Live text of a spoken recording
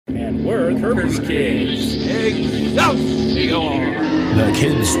And we're Kerber's Kids. Excelsior! The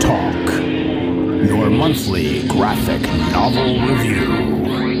Kids Talk, your monthly graphic novel review.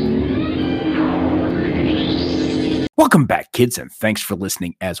 Welcome back, kids, and thanks for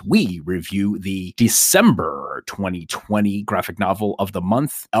listening as we review the December 2020 graphic novel of the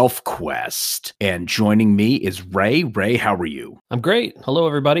month, ElfQuest. And joining me is Ray. Ray, how are you? I'm great. Hello,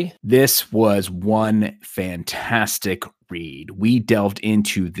 everybody. This was one fantastic read. We delved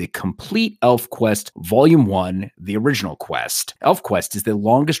into the complete ElfQuest Volume 1, the original quest. ElfQuest is the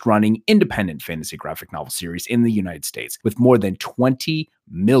longest-running independent fantasy graphic novel series in the United States, with more than 20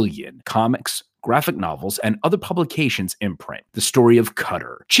 million comics, graphic novels, and other publications in print. The story of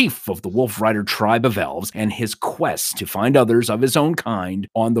Cutter, chief of the Wolf Rider tribe of elves, and his quest to find others of his own kind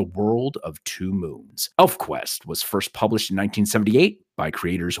on the world of Two Moons. ElfQuest was first published in 1978 by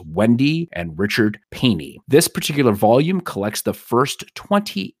creators Wendy and Richard Pini. This particular volume collects the first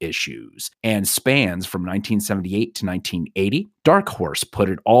 20 issues and spans from 1978 to 1980. Dark Horse put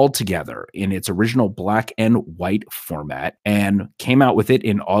it all together in its original black and white format and came out with it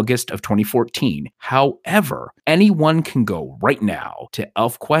in August of 2014. However, anyone can go right now to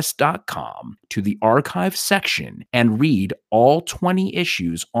elfquest.com to the archive section and read all 20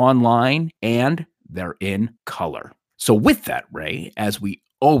 issues online, and they're in color. So with that, Ray, as we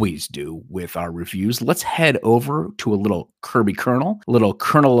always do with our reviews, let's head over to a little Kirby Kernel, a little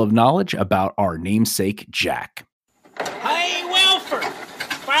kernel of knowledge about our namesake, Jack. Hey, Wilford!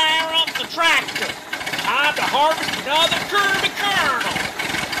 Fire up the tractor! Time to harvest another Kirby Kernel!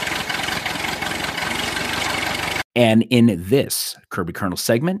 And in this Kirby Kernel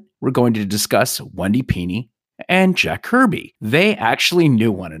segment, we're going to discuss Wendy Pini and Jack Kirby. They actually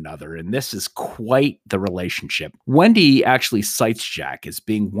knew one another, and this is quite the relationship. Wendy actually cites Jack as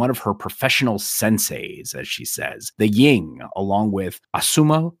being one of her professional senseis, as she says, the yin, along with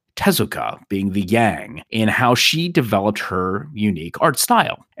Asumo Tezuka being the yang, in how she developed her unique art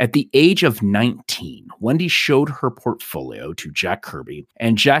style. At the age of 19, Wendy showed her portfolio to Jack Kirby,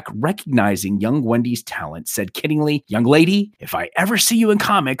 and Jack, recognizing young Wendy's talent, said kiddingly, "Young lady, if I ever see you in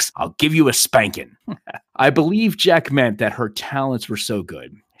comics, I'll give you a spanking." I believe Jack meant that her talents were so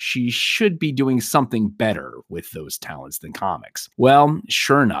good, she should be doing something better with those talents than comics. Well,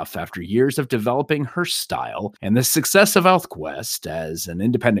 sure enough, after years of developing her style and the success of ElfQuest as an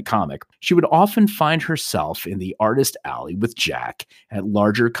independent comic, she would often find herself in the artist alley with Jack at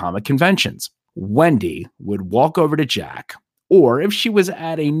larger comic conventions. Wendy would walk over to Jack, or if she was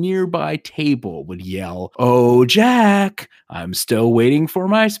at a nearby table, would yell, "Oh, Jack, I'm still waiting for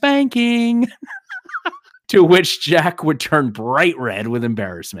my spanking." To which Jack would turn bright red with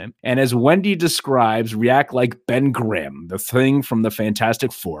embarrassment, and as Wendy describes, react like Ben Grimm, the Thing from the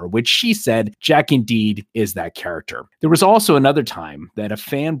Fantastic Four, which she said Jack indeed is that character. There was also another time that a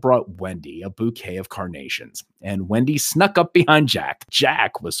fan brought Wendy a bouquet of carnations, and Wendy snuck up behind Jack.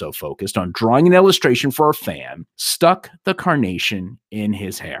 Jack was so focused on drawing an illustration for a fan, stuck the carnation in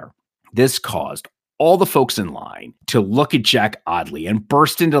his hair. This caused all the folks in line to look at Jack oddly and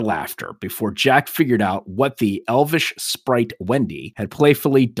burst into laughter before Jack figured out what the elvish sprite Wendy had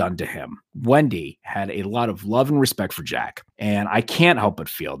playfully done to him. Wendy had a lot of love and respect for Jack, and I can't help but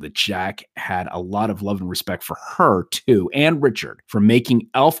feel that Jack had a lot of love and respect for her too, and Richard, for making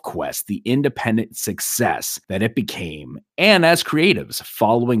ElfQuest the independent success that it became, and as creatives,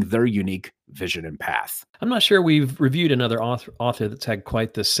 following their unique vision and path. I'm not sure we've reviewed another author that's had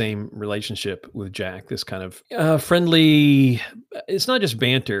quite the same relationship with Jack. This kind of friendly, it's not just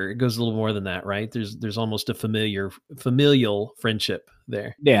banter. It goes a little more than that, right? There's almost a familial friendship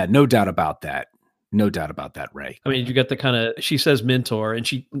there. Yeah, no doubt about that. No doubt about that, Ray. I mean, you got the kind of, she says mentor, and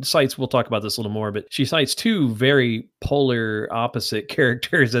she cites, we'll talk about this a little more, but she cites two very polar opposite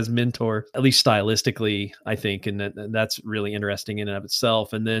characters as mentor, at least stylistically, I think. And that's really interesting in and of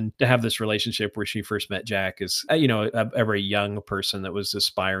itself. And then to have this relationship where she first met Jack is, a very young person that was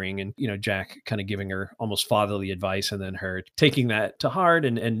aspiring, and, Jack kind of giving her almost fatherly advice, and then her taking that to heart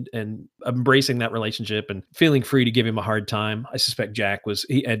and embracing that relationship and feeling free to give him a hard time. I suspect Jack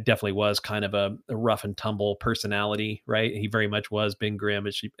he definitely was kind of a rough and tumble personality, right? He very much was Ben Grimm,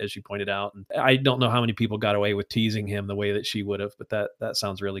 as she pointed out. And I don't know how many people got away with teasing him the way that she would have, but that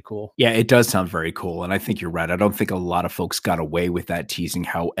sounds really cool. Yeah, it does sound very cool. And I think you're right. I don't think a lot of folks got away with that teasing.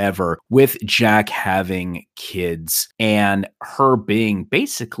 However, with Jack having kids and her being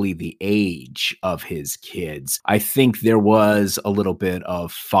basically the age of his kids, I think there was a little bit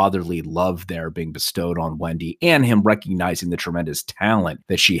of fatherly love there being bestowed on Wendy and him recognizing the tremendous talent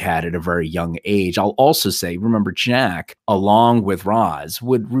that she had at a very young age. I'll also say, remember, Jack, along with Roz,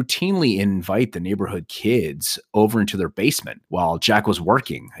 would routinely invite the neighborhood kids over into their basement while Jack was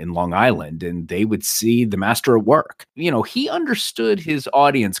working in Long Island, and they would see the master at work. He understood his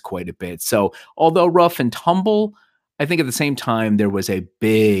audience quite a bit. So although rough and tumble, I think at the same time, there was a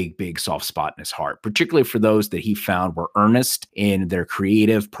big, big soft spot in his heart, particularly for those that he found were earnest in their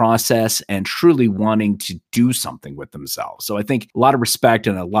creative process and truly wanting to do something with themselves. So I think a lot of respect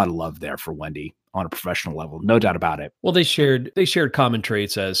and a lot of love there for Wendy on a professional level. No doubt about it. Well, they shared common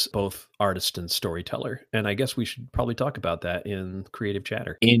traits as both artist and storyteller. And I guess we should probably talk about that in Creative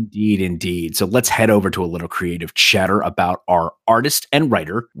Chatter. Indeed, indeed. So let's head over to a little creative chatter about our artist and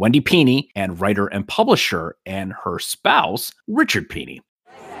writer, Wendy Pini, and writer and publisher and her spouse, Richard Pini.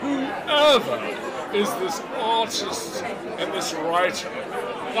 Whoever is this artist and this writer,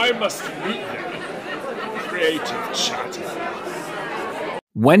 I must meet them. Creative Chatter.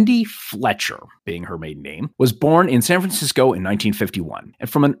 Wendy Fletcher, being her maiden name, was born in San Francisco in 1951, and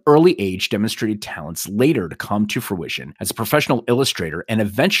from an early age demonstrated talents later to come to fruition as a professional illustrator and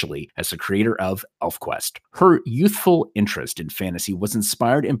eventually as the creator of ElfQuest. Her youthful interest in fantasy was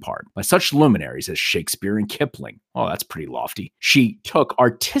inspired in part by such luminaries as Shakespeare and Kipling. Oh, that's pretty lofty. She took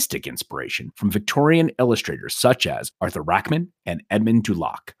artistic inspiration from Victorian illustrators such as Arthur Rachman and Edmund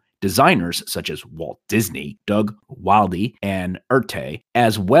Dulac, designers such as Walt Disney, Doug Wildey, and Urte,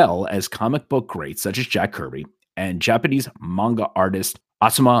 as well as comic book greats such as Jack Kirby and Japanese manga artist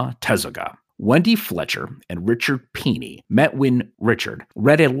Osamu Tezuka. Wendy Fletcher and Richard Pini met when Richard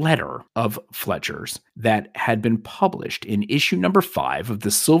read a letter of Fletcher's that had been published in issue number 5 of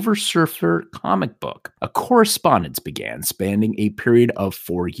the Silver Surfer comic book. A correspondence began spanning a period of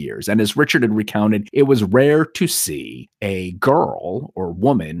 4 years, and as Richard had recounted, it was rare to see a girl or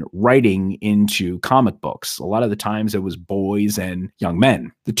woman writing into comic books. A lot of the times it was boys and young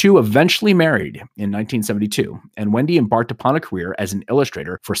men. The two eventually married in 1972, and Wendy embarked upon a career as an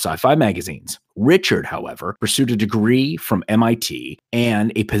illustrator for sci-fi magazines. Richard, however, pursued a degree from MIT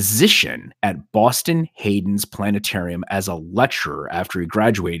and a position at Boston Hayden's Planetarium as a lecturer after he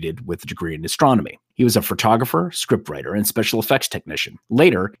graduated with a degree in astronomy. He was a photographer, scriptwriter, and special effects technician.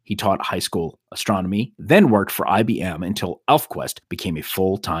 Later, he taught high school astronomy, then worked for IBM until ElfQuest became a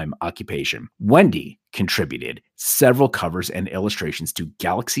full-time occupation. Wendy contributed several covers and illustrations to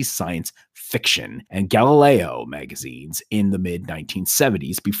Galaxy Science Fiction and Galileo magazines in the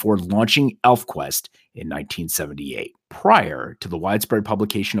mid-1970s before launching ElfQuest in 1978. Prior to the widespread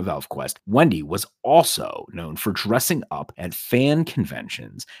publication of ElfQuest, Wendy was also known for dressing up at fan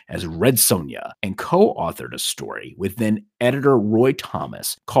conventions as Red Sonja and co-authored a story with then editor Roy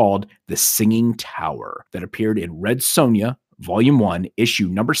Thomas called The Singing Tower that appeared in Red Sonja, Volume 1, Issue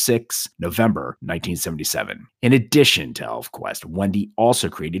Number 6, November 1977. In addition to ElfQuest, Wendy also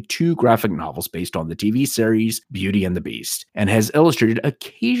created 2 graphic novels based on the TV series Beauty and the Beast, and has illustrated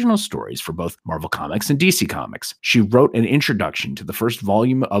occasional stories for both Marvel Comics and DC Comics. She wrote an introduction to the first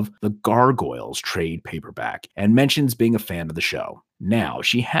volume of the Gargoyles trade paperback, and mentions being a fan of the show. Now,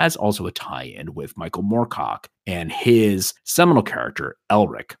 she has also a tie-in with Michael Moorcock and his seminal character,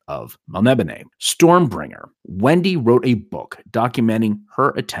 Elric of Melniboné. Stormbringer. Wendy wrote a book documenting her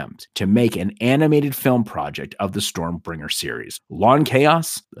attempt to make an animated film project of the Stormbringer series. Law and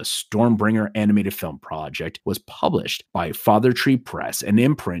Chaos, the Stormbringer animated film project, was published by Father Tree Press, an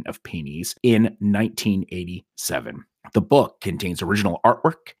imprint of Pini's, in 1987. The book contains original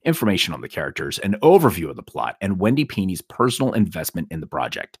artwork, information on the characters, an overview of the plot, and Wendy Pini's personal investment in the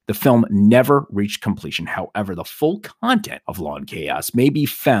project. The film never reached completion. However, the full content of Law and Chaos may be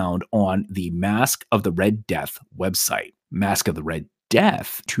found on the Mask of the Red Death website. Mask of the Red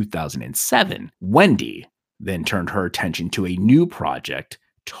Death 2007. Wendy then turned her attention to a new project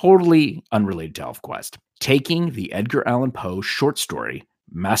totally unrelated to ElfQuest, taking the Edgar Allan Poe short story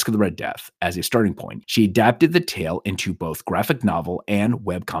Mask of the Red Death as a starting point. She adapted the tale into both graphic novel and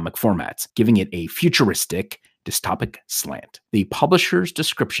webcomic formats, giving it a futuristic, dystopic slant. The publisher's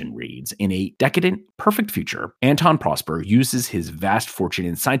description reads, in a decadent, perfect future, Anton Prosper uses his vast fortune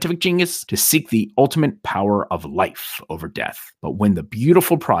and scientific genius to seek the ultimate power of life over death. But when the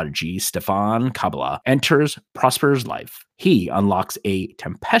beautiful prodigy Stefan Kabbalah enters Prosper's life, he unlocks a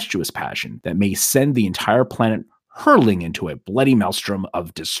tempestuous passion that may send the entire planet hurling into a bloody maelstrom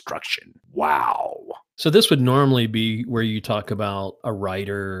of destruction. Wow. So this would normally be where you talk about a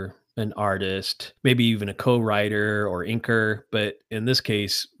writer, an artist, maybe even a co-writer or inker. But in this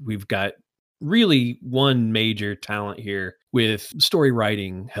case, we've got really one major talent here with story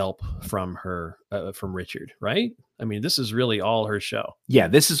writing help from from Richard, right? I mean, this is really all her show. Yeah,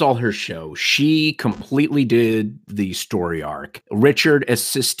 this is all her show. She completely did the story arc. Richard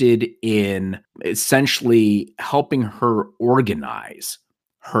assisted in essentially helping her organize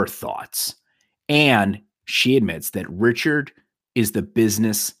her thoughts. And she admits that Richard is the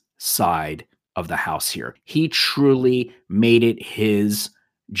business side of the house here. He truly made it his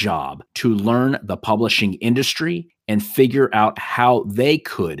job to learn the publishing industry and figure out how they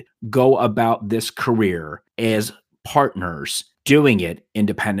could go about this career as partners doing it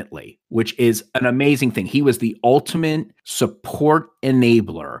independently, which is an amazing thing. He was the ultimate support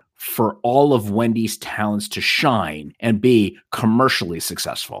enabler for all of Wendy's talents to shine and be commercially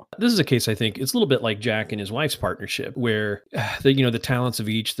successful. This is a case, I think, it's a little bit like Jack and his wife's partnership, where the talents of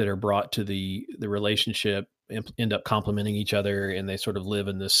each that are brought to the relationship end up complementing each other, and they sort of live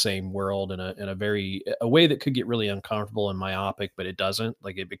in this same world in a way that could get really uncomfortable and myopic, but it doesn't.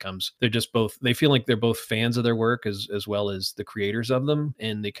 Like, it becomes, they feel like they're both fans of their work as well as the creators of them,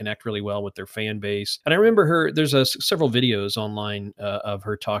 and they connect really well with their fan base. And I remember there's several videos online of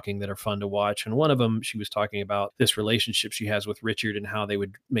her talking that are fun to watch, and one of them, she was talking about this relationship she has with Richard and how they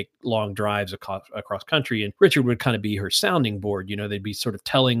would make long drives across country, and Richard would kind of be her sounding board. They'd be sort of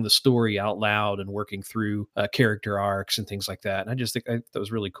telling the story out loud and working through character arcs and things like that. And I just think that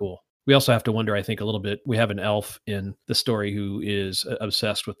was really cool. We also have to wonder, I think, a little bit, we have an elf in the story who is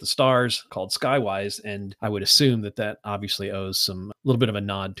obsessed with the stars called Skywise. And I would assume that obviously owes a little bit of a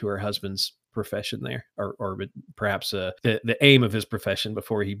nod to her husband's profession there, or perhaps the aim of his profession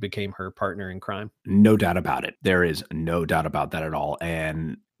before he became her partner in crime. No doubt about it. There is no doubt about that at all.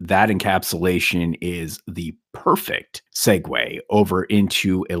 And that encapsulation is the perfect segue over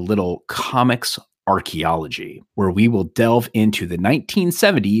into a little comics archaeology, where we will delve into the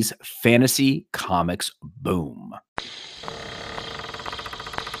 1970s fantasy comics boom.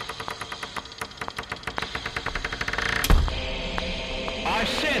 I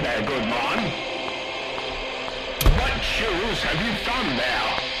say there, good man. What shoes have you found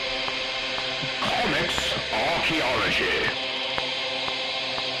there? Comics archaeology.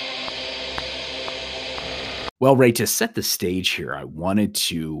 Well, Ray, to set the stage here, I wanted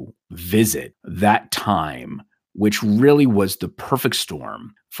to visit that time, which really was the perfect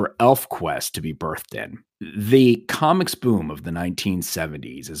storm for ElfQuest to be birthed in. The comics boom of the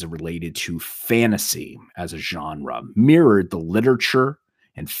 1970s, as it related to fantasy as a genre, mirrored the literature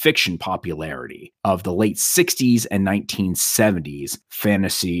and fiction popularity of the late 60s and 1970s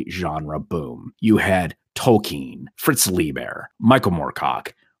fantasy genre boom. You had Tolkien, Fritz Leiber, Michael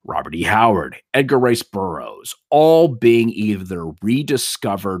Moorcock, Robert E. Howard, Edgar Rice Burroughs, all being either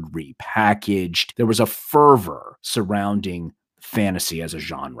rediscovered, repackaged. There was a fervor surrounding fantasy as a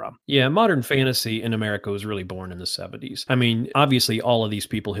genre. Yeah, modern fantasy in America was really born in the 70s. I mean, obviously, all of these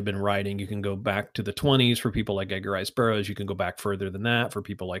people have been writing. You can go back to the 20s for people like Edgar Rice Burroughs. You can go back further than that for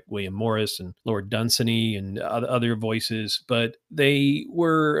people like William Morris and Lord Dunsany and other voices. But they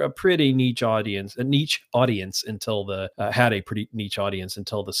were a pretty niche audience, until had a pretty niche audience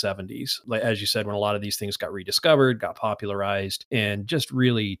until the 70s. Like, as you said, when a lot of these things got rediscovered, got popularized, and just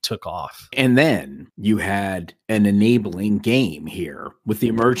really took off. And then you had an enabling game here with the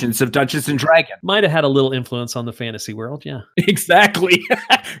emergence of Dungeons and Dragons. Might have had a little influence on the fantasy world, yeah. Exactly.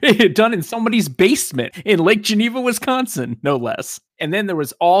 Done in somebody's basement in Lake Geneva, Wisconsin, no less. And then there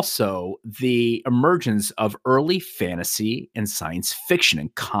was also the emergence of early fantasy and science fiction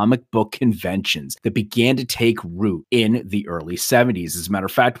and comic book conventions that began to take root in the early 70s. As a matter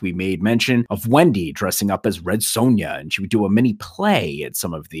of fact, we made mention of Wendy dressing up as Red Sonja, and she would do a mini play at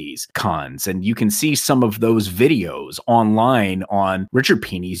some of these cons. And you can see some of those videos online on Richard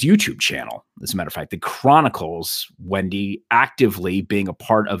Pini's YouTube channel. As a matter of fact, it chronicles Wendy actively being a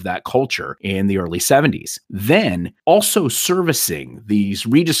part of that culture in the early 70s. Then also servicing these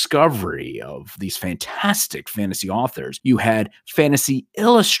rediscovery of these fantastic fantasy authors, you had fantasy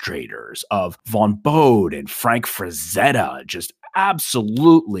illustrators of Von Bode and Frank Frazetta just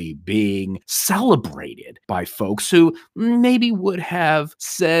absolutely being celebrated by folks who maybe would have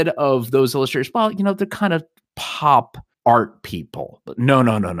said of those illustrators, well, they're kind of pop art people. But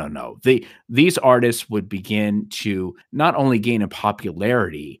no. These artists would begin to not only gain in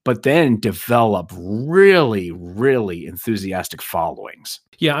popularity, but then develop really, really enthusiastic followings.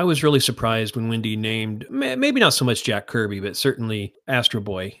 Yeah, I was really surprised when Wendy named, maybe not so much Jack Kirby, but certainly Astro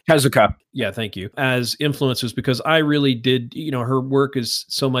Boy. Tezuka. Yeah, thank you. As influencers, because I really did, her work is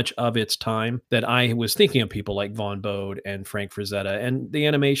so much of its time that I was thinking of people like Von Bode and Frank Frazetta and the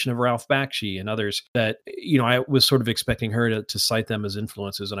animation of Ralph Bakshi and others that, I was sort of expecting expecting her to cite them as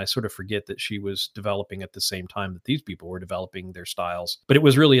influences. And I sort of forget that she was developing at the same time that these people were developing their styles. But it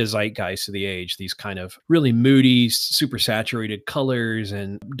was really a zeitgeist of the age, these kind of really moody, super saturated colors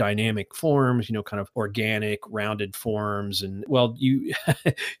and dynamic forms, kind of organic, rounded forms. And well, you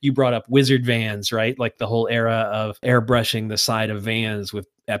brought up wizard vans, right? Like the whole era of airbrushing the side of vans with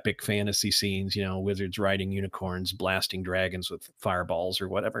epic fantasy scenes, wizards riding unicorns, blasting dragons with fireballs or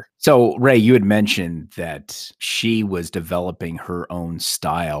whatever. So, Ray, you had mentioned that she was developing her own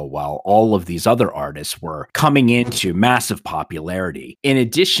style while all of these other artists were coming into massive popularity. In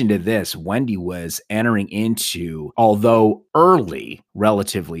addition to this, Wendy was entering into, although early,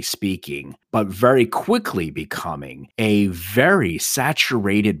 relatively speaking, but very quickly becoming a very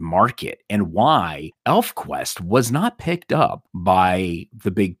saturated market, and why ElfQuest was not picked up by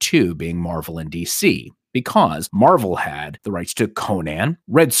the big two, being Marvel and DC. Because Marvel had the rights to Conan,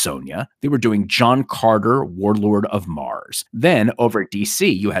 Red Sonja. They were doing John Carter, Warlord of Mars. Then over at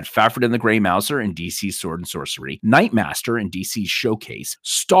DC, you had Fafhrd and the Grey Mouser in DC's Sword and Sorcery, Nightmaster in DC's Showcase,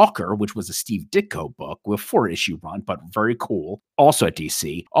 Stalker, which was a Steve Ditko book with 4-issue run, but very cool, also at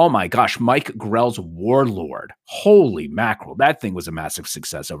DC. Oh my gosh, Mike Grell's Warlord. Holy mackerel, that thing was a massive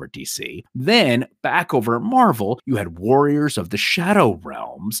success over at DC. Then back over at Marvel, you had Warriors of the Shadow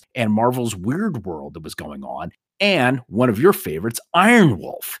Realms and Marvel's Weird World that was going on, and one of your favorites, Iron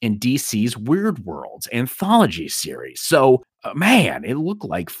Wolf, in DC's Weird Worlds anthology series. So, man, it looked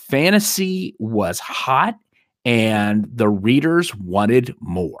like fantasy was hot and the readers wanted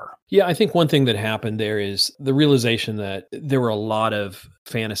more. Yeah, I think one thing that happened there is the realization that there were a lot of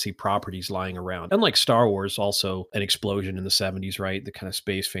fantasy properties lying around. Unlike Star Wars, also an explosion in the 70s, right? The kind of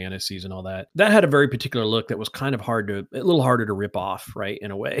space fantasies and all that. That had a very particular look that was kind of a little harder to rip off, right?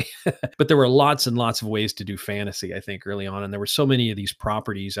 In a way. But there were lots and lots of ways to do fantasy, I think, early on. And there were so many of these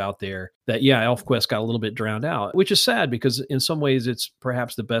properties out there that, yeah, ElfQuest got a little bit drowned out, which is sad because in some ways it's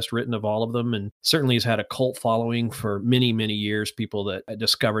perhaps the best written of all of them, and certainly has had a cult following for many, many years. People that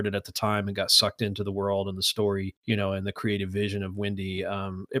discovered it at the time and got sucked into the world and the story, and the creative vision of Wendy.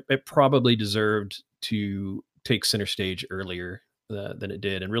 It probably deserved to take center stage earlier than it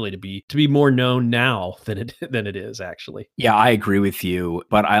did, and really to be more known now than it is actually. Yeah, I agree with you,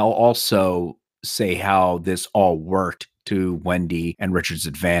 but I'll also say how this all worked to Wendy and Richard's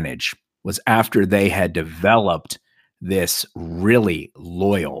advantage was after they had developed this really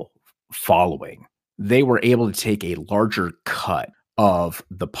loyal following. They were able to take a larger cut of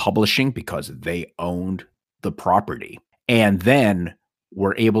the publishing because they owned the property, and then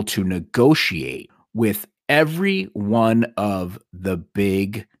were able to negotiate with every one of the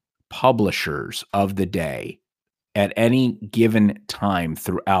big publishers of the day at any given time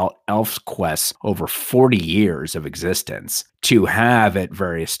throughout ElfQuest's over 40 years of existence to have at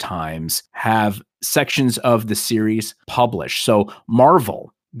various times have sections of the series published. So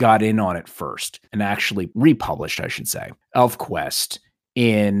Marvel got in on it first and actually republished, I should say, ElfQuest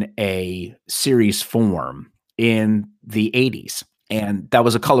in a series form in the 80s. And that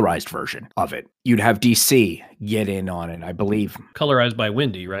was a colorized version of it. You'd have DC get in on it, I believe. Colorized by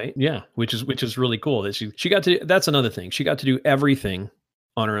Wendy, right? Yeah, which is really cool that she got to. That's another thing. She got to do everything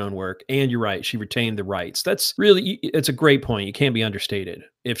on her own work. And you're right, she retained the rights. It's a great point. You can't be understated.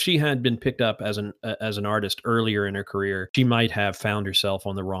 If she had been picked up as an artist earlier in her career, she might have found herself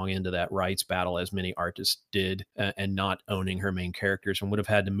on the wrong end of that rights battle, as many artists did, and not owning her main characters, and would have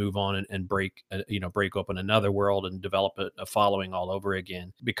had to move on and break open another world and develop a following all over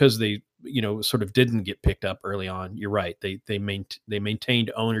again because they sort of didn't get picked up early on. You're right. They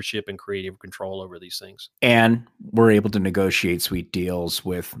maintained ownership and creative control over these things, and were able to negotiate sweet deals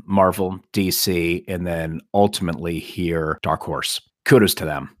with Marvel, DC, and then ultimately here Dark Horse. Kudos to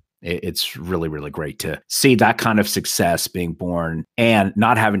them. It's really, really great to see that kind of success being born and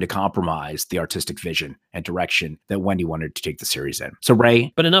not having to compromise the artistic vision and direction that Wendy wanted to take the series in. So,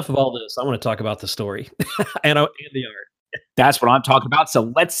 Ray. But enough of all this. I want to talk about the story and the art. That's what I'm talking about.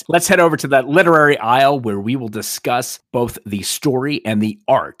 So let's head over to that literary aisle where we will discuss both the story and the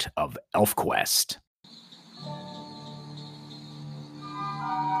art of ElfQuest.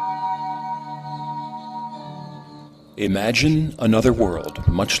 Imagine another world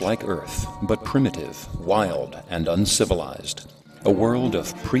much like Earth, but primitive, wild, and uncivilized. A world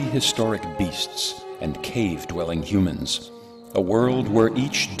of prehistoric beasts and cave-dwelling humans. A world where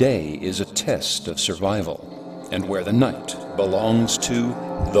each day is a test of survival, and where the night belongs to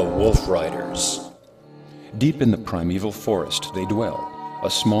the Wolf Riders. Deep in the primeval forest they dwell, a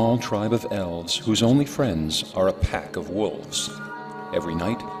small tribe of elves whose only friends are a pack of wolves. Every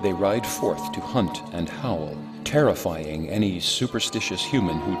night they ride forth to hunt and howl, terrifying any superstitious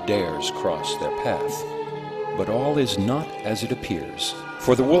human who dares cross their path. But all is not as it appears.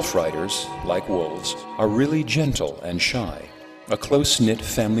 For the Wolf Riders, like wolves, are really gentle and shy. A close-knit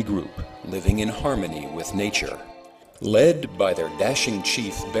family group, living in harmony with nature. Led by their dashing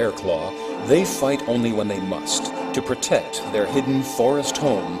chief, Bearclaw, they fight only when they must, to protect their hidden forest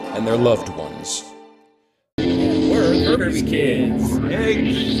home and their loved ones. We're Kirby's kids.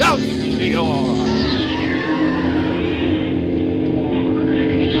 Excelsior!